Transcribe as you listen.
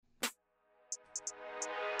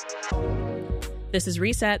This is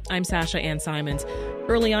Reset. I'm Sasha-Ann Simons.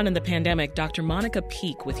 Early on in the pandemic, Dr. Monica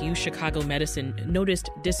Peak with UChicago Medicine noticed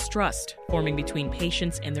distrust forming between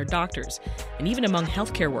patients and their doctors, and even among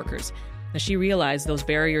healthcare workers. Now, she realized those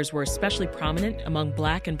barriers were especially prominent among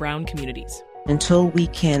Black and Brown communities. Until we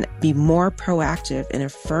can be more proactive in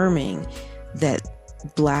affirming that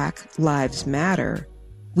Black lives matter,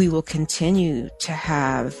 we will continue to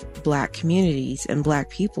have Black communities and Black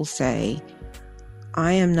people say,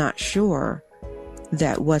 I am not sure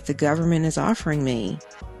that what the government is offering me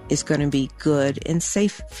is going to be good and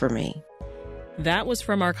safe for me. That was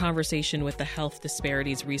from our conversation with the health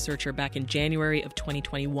disparities researcher back in January of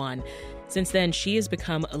 2021. Since then, she has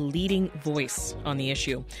become a leading voice on the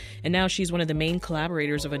issue. And now she's one of the main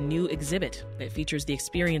collaborators of a new exhibit that features the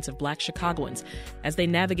experience of Black Chicagoans as they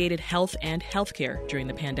navigated health and healthcare during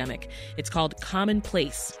the pandemic. It's called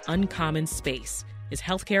Commonplace, Uncommon Space. Is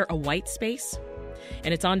healthcare a white space?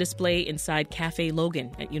 And it's on display inside Cafe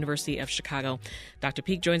Logan at University of Chicago. Dr.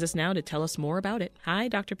 Peak joins us now to tell us more about it. Hi,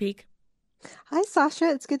 Dr. Peak. Hi, Sasha.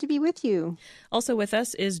 It's good to be with you. Also with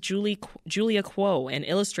us is Julia Kuo, an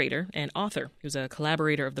illustrator and author who's a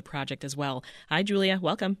collaborator of the project as well. Hi, Julia.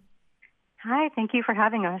 Welcome. Hi. Thank you for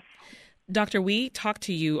having us. Doctor, we talked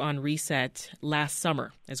to you on Reset last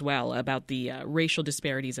summer as well about the racial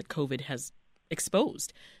disparities that COVID has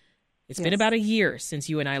exposed. It's been about a year since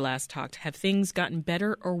you and I last talked. Have things gotten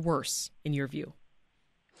better or worse in your view?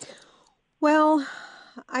 Well,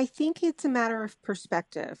 I think it's a matter of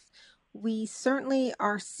perspective. We certainly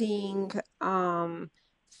are seeing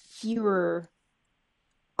fewer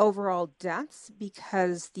overall deaths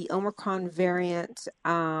because the Omicron variant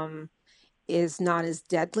is not as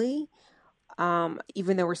deadly,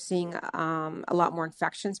 even though we're seeing a lot more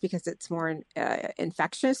infections because it's more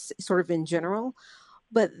infectious, sort of in general.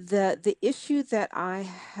 But the issue that I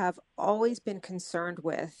have always been concerned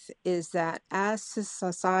with is that as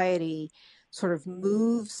society sort of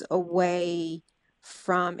moves away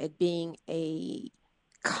from it being a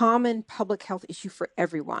common public health issue for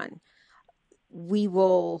everyone,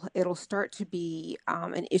 it'll start to be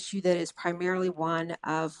an issue that is primarily one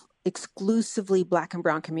of exclusively Black and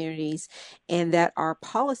Brown communities, and that our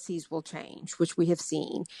policies will change, which we have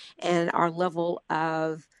seen, and our level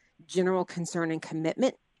of general concern and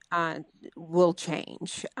commitment will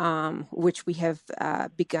change, which we have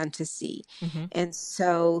begun to see. Mm-hmm. And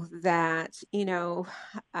so that,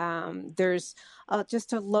 there's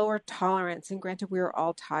just a lower tolerance. And granted, we're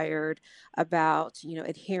all tired about,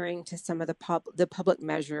 adhering to some of the public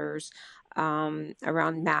measures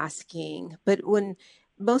around masking. But when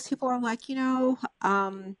most people are like,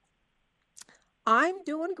 I'm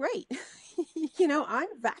doing great. I'm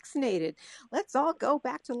vaccinated. Let's all go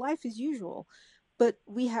back to life as usual. But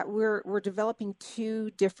we're developing two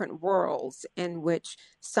different worlds in which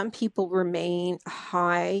some people remain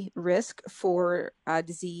high risk for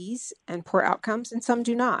disease and poor outcomes, and some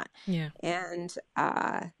do not. Yeah. And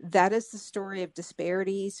that is the story of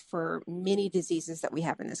disparities for many diseases that we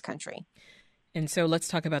have in this country. And so let's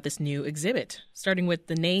talk about this new exhibit, starting with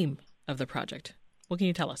the name of the project. What can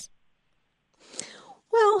you tell us?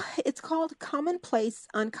 Well, it's called Commonplace,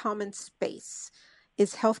 Uncommon Space.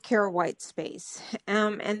 Is healthcare a white space?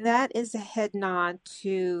 And that is a head nod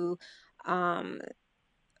to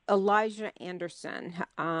Elijah Anderson,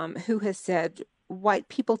 who has said white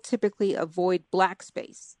people typically avoid Black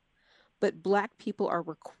space, but Black people are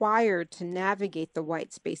required to navigate the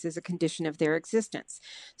white space as a condition of their existence.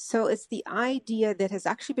 So it's the idea that has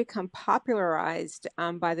actually become popularized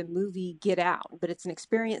by the movie Get Out, but it's an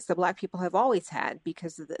experience that Black people have always had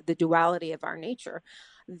because of the duality of our nature,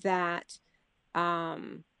 that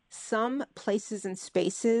some places and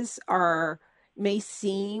spaces may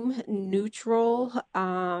seem neutral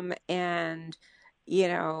and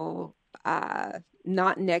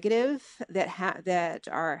not negative, that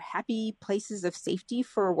are happy places of safety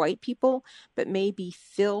for white people, but may be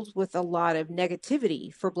filled with a lot of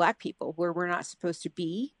negativity for Black people, where we're not supposed to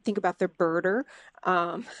be. Think about the birder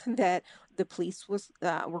that the police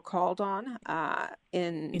were called on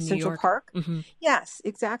in Central Park. Mm-hmm. Yes,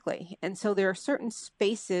 exactly. And so there are certain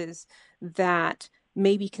spaces that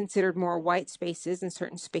may be considered more white spaces, and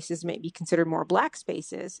certain spaces may be considered more Black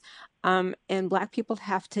spaces. And Black people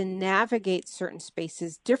have to navigate certain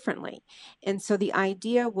spaces differently. And so the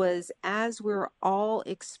idea was, as we're all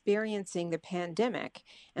experiencing the pandemic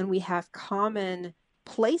and we have common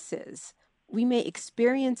places, we may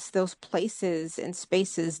experience those places and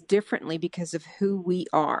spaces differently because of who we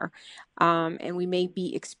are. And we may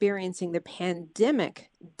be experiencing the pandemic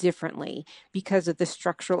differently because of the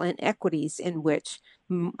structural inequities in which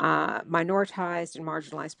minoritized and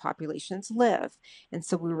marginalized populations live. And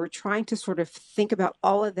so we were trying to sort of think about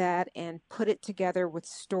all of that and put it together with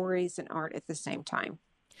stories and art at the same time.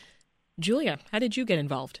 Julia, how did you get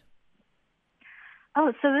involved?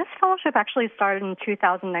 Oh, so this fellowship actually started in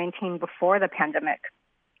 2019 before the pandemic.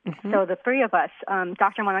 Mm-hmm. So the three of us,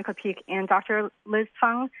 Dr. Monica Peak and Dr. Liz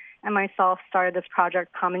Tung and myself, started this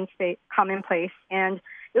project, Commonplace, and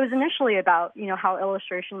it was initially about, how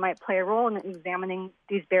illustration might play a role in examining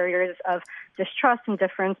these barriers of distrust and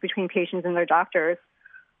difference between patients and their doctors.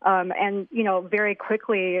 And very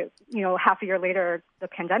quickly, half a year later, the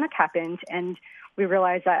pandemic happened, and we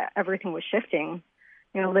realized that everything was shifting.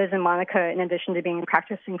 Liz and Monica, in addition to being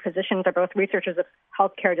practicing physicians, are both researchers of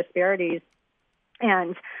healthcare disparities.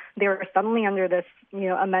 And they were suddenly under this,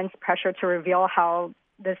 immense pressure to reveal how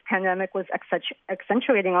this pandemic was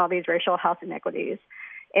accentuating all these racial health inequities.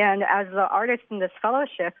 And as the artist in this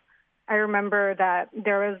fellowship, I remember that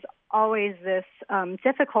there was always this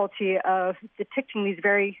difficulty of depicting these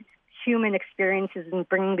very human experiences and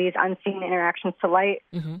bringing these unseen interactions to light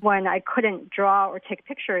when I couldn't draw or take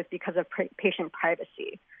pictures because of patient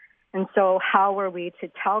privacy. And so how were we to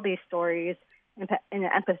tell these stories in an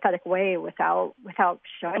empathetic way without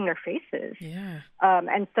showing their faces? Yeah.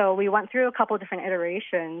 And so we went through a couple of different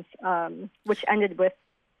iterations, which ended with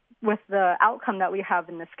the outcome that we have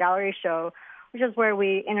in this gallery show, which is where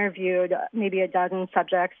we interviewed maybe a dozen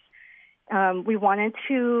subjects. We wanted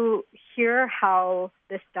to hear how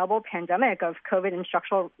this double pandemic of COVID and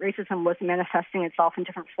structural racism was manifesting itself in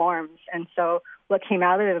different forms. And so what came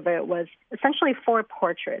out of it was essentially 4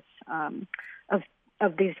 portraits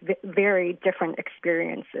of these very different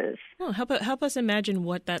experiences. Well, help us imagine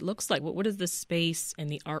what that looks like. What does the space and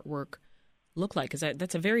the artwork look like? Because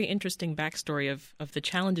that's a very interesting backstory of the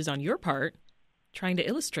challenges on your part trying to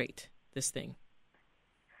illustrate this thing.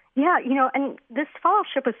 Yeah, and this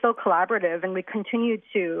fellowship was so collaborative, and we continued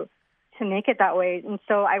to make it that way. And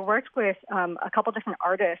so I worked with a couple different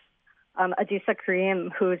artists, Adisa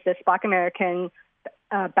Karim, who's this Black American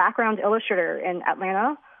background illustrator in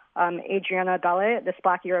Atlanta, Adriana Bellet, this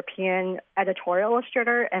Black European editorial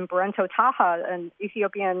illustrator, and Barento Taha, an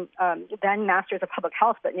Ethiopian then Masters of Public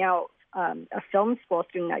Health, but now a film school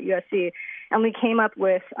student at USC. And we came up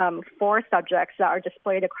with 4 subjects that are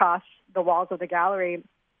displayed across the walls of the gallery.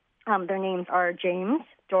 Their names are James,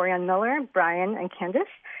 Dorian Miller, Brian, and Candace.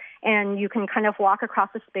 And you can kind of walk across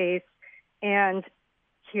the space and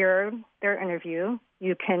hear their interview.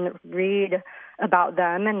 You can read about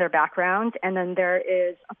them and their background. And then there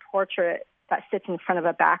is a portrait that sits in front of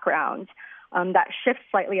a background that shifts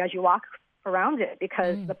slightly as you walk around it,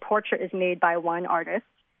 because the portrait is made by one artist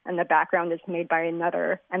and the background is made by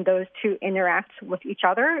another. And those two interact with each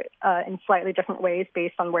other in slightly different ways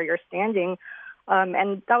based on where you're standing.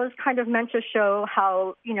 And that was kind of meant to show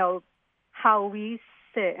how, how we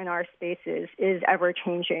sit in our spaces is ever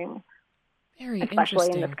changing. Very especially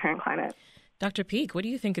interesting. in this current climate. Dr. Peak, what do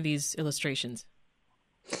you think of these illustrations?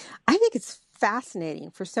 I think it's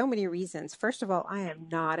fascinating for so many reasons. First of all, I am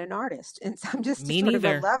not an artist, and so I'm just sort of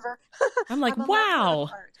a lover. I'm like, wow.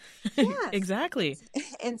 Yes. Exactly.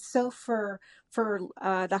 And so for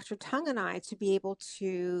Dr. Tung and I to be able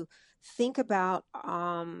to think about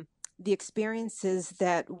the experiences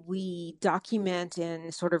that we document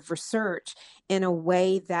and sort of research in a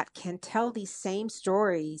way that can tell these same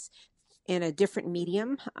stories in a different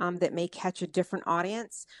medium that may catch a different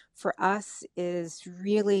audience, for us is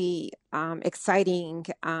really exciting.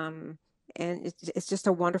 And it's just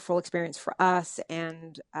a wonderful experience for us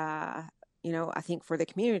and, I think for the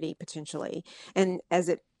community potentially. And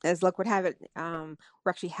as luck would have it, we're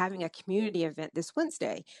actually having a community event this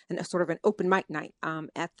Wednesday, and a sort of an open mic night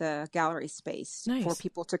at the gallery space. Nice. For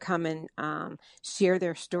people to come and share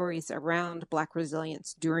their stories around Black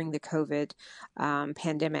resilience during the COVID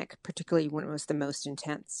pandemic, particularly when it was the most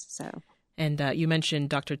intense. So. And you mentioned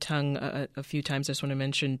Dr. Tung a few times. I just want to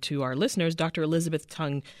mention to our listeners, Dr. Elizabeth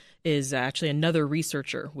Tung is actually another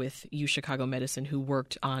researcher with UChicago Medicine who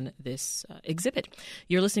worked on this exhibit.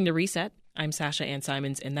 You're listening to Reset. I'm Sasha-Ann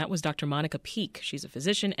Simons, and that was Dr. Monica Peak. She's a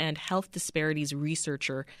physician and health disparities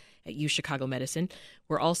researcher at UChicago Medicine.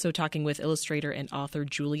 We're also talking with illustrator and author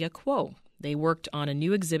Julia Kuo. They worked on a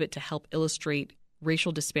new exhibit to help illustrate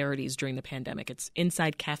racial disparities during the pandemic. It's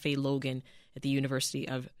inside Cafe Logan at the University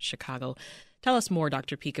of Chicago. Tell us more,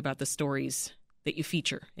 Dr. Peak, about the stories that you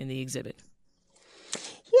feature in the exhibit.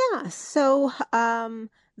 Yeah, so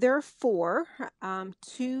there are four.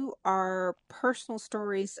 Two are personal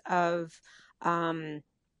stories of,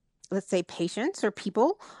 let's say, patients or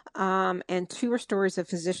people, and two are stories of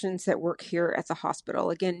physicians that work here at the hospital.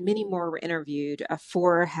 Again, many more were interviewed.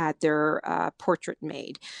 Four had their portrait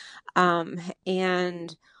made.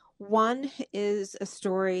 And one is a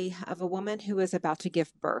story of a woman who is about to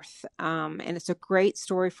give birth. And it's a great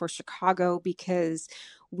story for Chicago because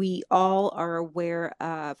we all are aware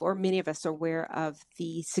of, or many of us are aware of,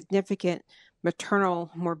 the significant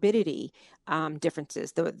maternal morbidity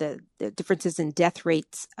differences, the differences in death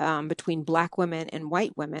rates between Black women and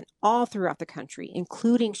white women all throughout the country,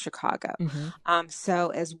 including Chicago. So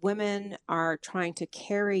as women are trying to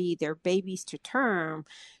carry their babies to term,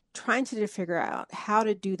 trying to figure out how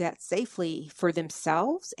to do that safely for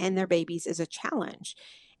themselves and their babies is a challenge.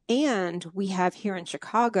 And we have here in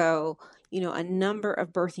Chicago, a number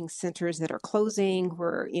of birthing centers that are closing,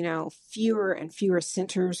 where, fewer and fewer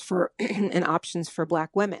centers for and options for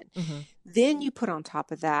Black women. Then you put on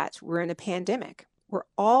top of that, we're in a pandemic where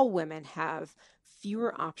all women have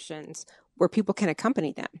fewer options where people can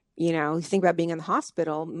accompany them. You think about being in the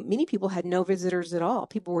hospital, many people had no visitors at all.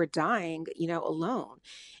 People were dying, alone.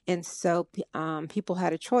 And so people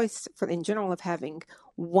had a choice in general of having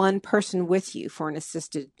one person with you for an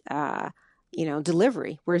assisted,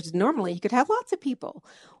 delivery, whereas normally you could have lots of people.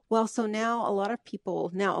 Well, so now a lot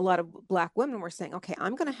of Black women were saying, okay,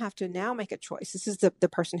 I'm going to have to now make a choice. This is the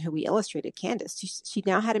person who we illustrated, Candace. She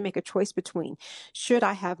now had to make a choice between, should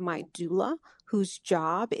I have my doula, whose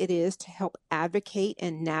job it is to help advocate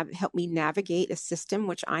and help me navigate a system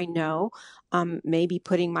which I know may be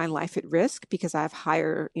putting my life at risk because I have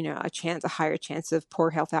a higher chance of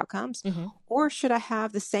poor health outcomes, or should I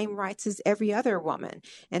have the same rights as every other woman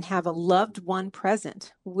and have a loved one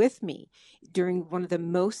present with me during one of the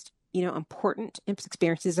most important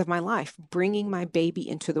experiences of my life, bringing my baby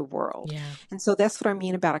into the world. Yeah. And so that's what I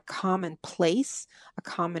mean about a common place, a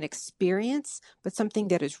common experience, but something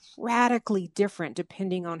that is radically different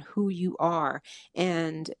depending on who you are.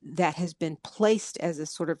 And that has been placed as a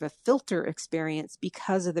sort of a filter experience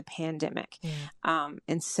because of the pandemic. Yeah.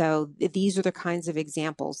 And so these are the kinds of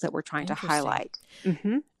examples that we're trying to highlight.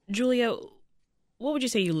 Julia, what would you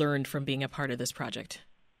say you learned from being a part of this project?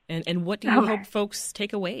 And what do you hope folks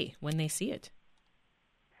take away when they see it?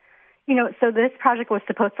 So this project was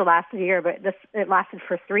supposed to last a year, but it lasted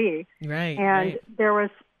for 3. Right. And there were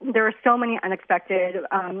so many unexpected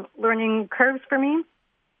learning curves for me.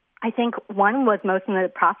 I think one was most in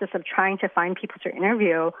the process of trying to find people to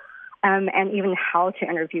interview, and even how to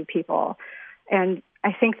interview people. And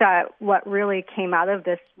I think that what really came out of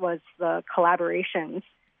this was the collaborations.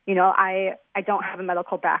 I don't have a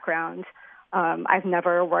medical background. I've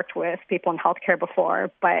never worked with people in healthcare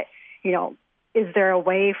before, but, is there a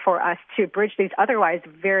way for us to bridge these otherwise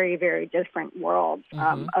very, very different worlds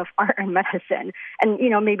of art and medicine? And,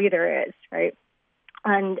 maybe there is, right?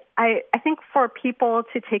 And I think for people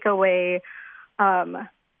to take away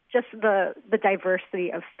just the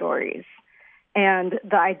diversity of stories and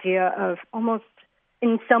the idea of almost,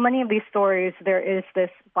 in so many of these stories, there is this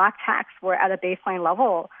Black tax where at a baseline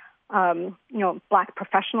level, Black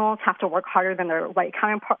professionals have to work harder than their white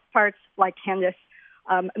counterparts, like Candace.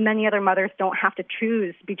 Many other mothers don't have to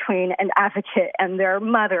choose between an advocate and their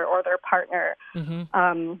mother or their partner.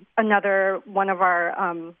 Another one of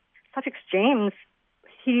our subjects, James,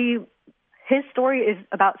 his story is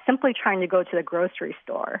about simply trying to go to the grocery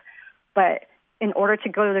store. But in order to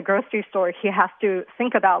go to the grocery store, he has to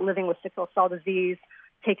think about living with sickle cell disease,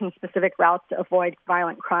 taking specific routes to avoid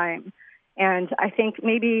violent crime. And I think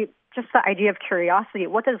maybe just the idea of curiosity,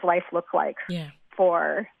 what does life look like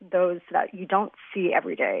for those that you don't see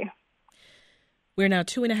every day? We're now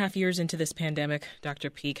 2.5 years into this pandemic, Dr.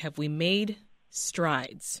 Peak. Have we made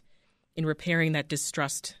strides in repairing that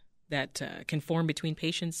distrust that can form between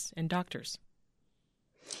patients and doctors?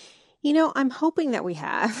 I'm hoping that we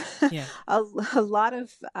have. Yeah. A lot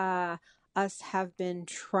of us have been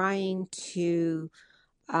trying to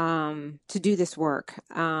do this work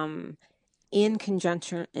in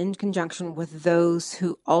conjunction with those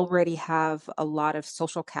who already have a lot of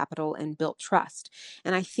social capital and built trust.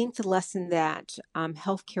 And I think the lesson that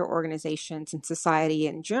healthcare organizations and society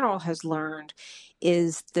in general has learned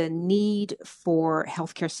is the need for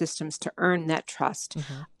healthcare systems to earn that trust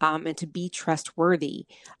and to be trustworthy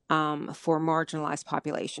for marginalized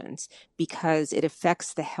populations, because it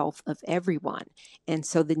affects the health of everyone. And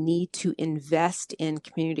so the need to invest in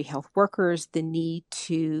community health workers, the need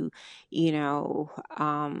to,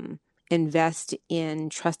 invest in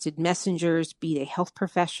trusted messengers, be they health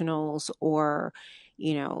professionals or,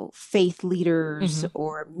 faith leaders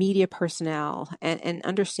or media personnel, and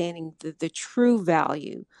understanding the true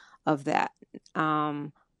value of that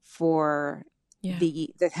for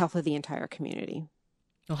the health of the entire community.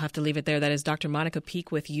 We'll have to leave it there. That is Dr. Monica Peak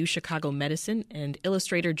with UChicago Medicine and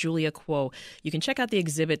illustrator Julia Kuo. You can check out the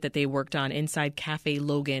exhibit that they worked on inside Cafe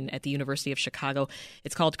Logan at the University of Chicago.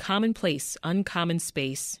 It's called Commonplace, Uncommon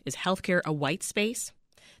Space. Is Healthcare a White Space?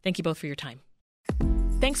 Thank you both for your time.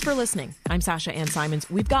 Thanks for listening. I'm Sasha-Ann Simons.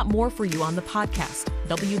 We've got more for you on the podcast,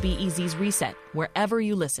 WBEZ's Reset, wherever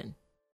you listen.